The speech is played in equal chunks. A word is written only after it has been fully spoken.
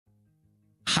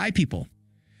Hi, people.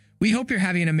 We hope you're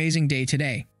having an amazing day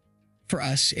today. For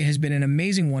us, it has been an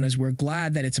amazing one as we're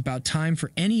glad that it's about time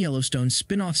for any Yellowstone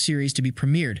spin-off series to be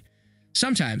premiered.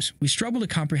 Sometimes, we struggle to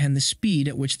comprehend the speed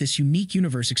at which this unique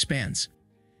universe expands.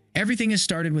 Everything has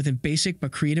started with a basic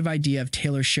but creative idea of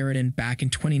Taylor Sheridan back in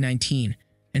 2019,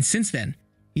 and since then,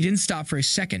 he didn't stop for a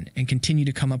second and continued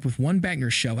to come up with one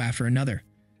banger show after another.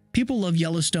 People love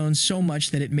Yellowstone so much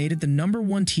that it made it the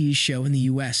 #1 TV show in the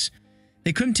US.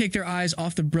 They couldn't take their eyes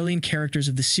off the brilliant characters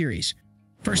of the series.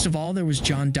 First of all, there was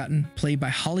John Dutton, played by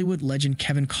Hollywood legend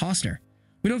Kevin Costner.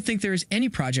 We don't think there is any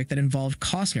project that involved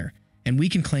Costner, and we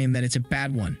can claim that it's a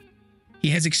bad one. He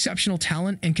has exceptional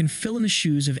talent and can fill in the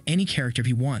shoes of any character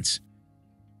he wants.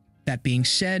 That being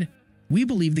said, we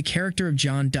believe the character of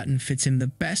John Dutton fits him the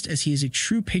best as he is a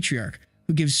true patriarch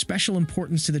who gives special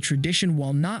importance to the tradition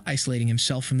while not isolating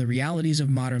himself from the realities of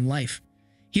modern life.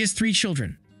 He has 3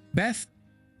 children, Beth,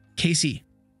 Kayce,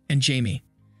 and Jamie.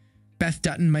 Beth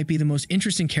Dutton might be the most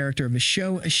interesting character of the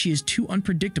show as she is too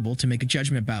unpredictable to make a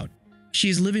judgment about. She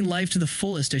is living life to the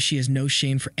fullest as she has no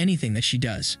shame for anything that she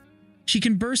does. She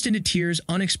can burst into tears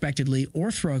unexpectedly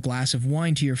or throw a glass of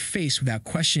wine to your face without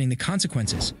questioning the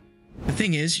consequences. The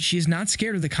thing is, she is not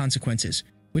scared of the consequences,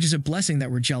 which is a blessing that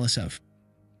we're jealous of.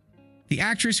 The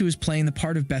actress who is playing the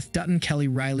part of Beth Dutton, Kelly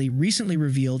Riley, recently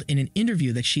revealed in an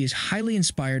interview that she is highly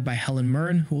inspired by Helen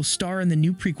Mirren, who will star in the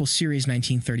new prequel series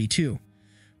 1932.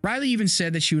 Riley even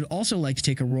said that she would also like to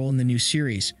take a role in the new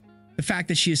series. The fact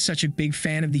that she is such a big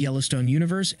fan of the Yellowstone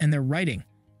universe and their writing.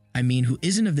 I mean, who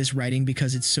isn't of this writing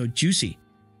because it's so juicy?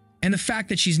 And the fact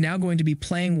that she's now going to be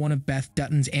playing one of Beth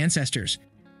Dutton's ancestors.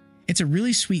 It's a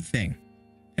really sweet thing,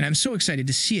 and I'm so excited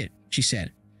to see it, she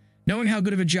said. Knowing how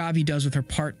good of a job he does with her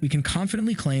part, we can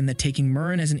confidently claim that taking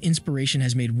Mirren as an inspiration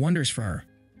has made wonders for her.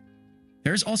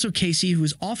 There's also Kayce, who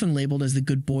is often labeled as the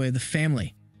good boy of the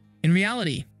family. In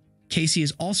reality, Kayce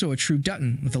is also a true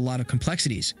Dutton with a lot of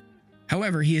complexities.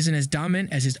 However, he isn't as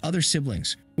dominant as his other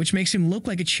siblings, which makes him look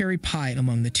like a cherry pie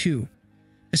among the two.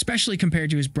 Especially compared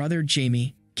to his brother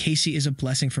Jamie, Kayce is a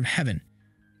blessing from heaven.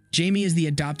 Jamie is the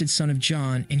adopted son of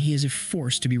John, and he is a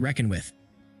force to be reckoned with.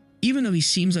 Even though he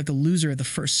seems like a loser at the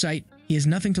first sight, he has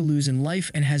nothing to lose in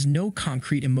life and has no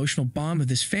concrete emotional bond with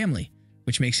his family,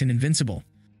 which makes him invincible.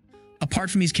 Apart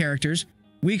from these characters,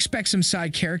 we expect some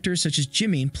side characters such as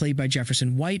Jimmy, played by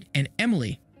Jefferson White, and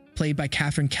Emily, played by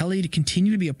Kathryn Kelly, to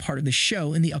continue to be a part of the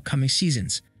show in the upcoming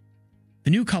seasons. The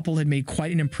new couple had made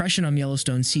quite an impression on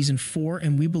Yellowstone Season 4,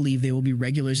 and we believe they will be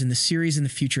regulars in the series in the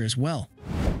future as well.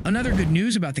 Another good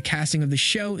news about the casting of the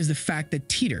show is the fact that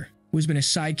Teeter, who has been a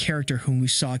side character whom we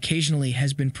saw occasionally,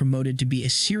 has been promoted to be a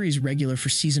series regular for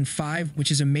Season 5,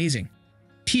 which is amazing.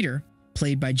 Teeter,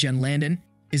 played by Jen Landon,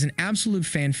 is an absolute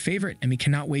fan favorite, and we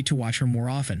cannot wait to watch her more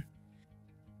often.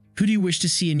 Who do you wish to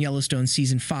see in Yellowstone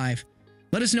Season 5?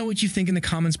 Let us know what you think in the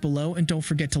comments below, and don't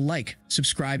forget to like,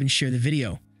 subscribe, and share the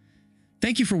video.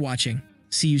 Thank you for watching.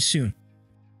 See you soon.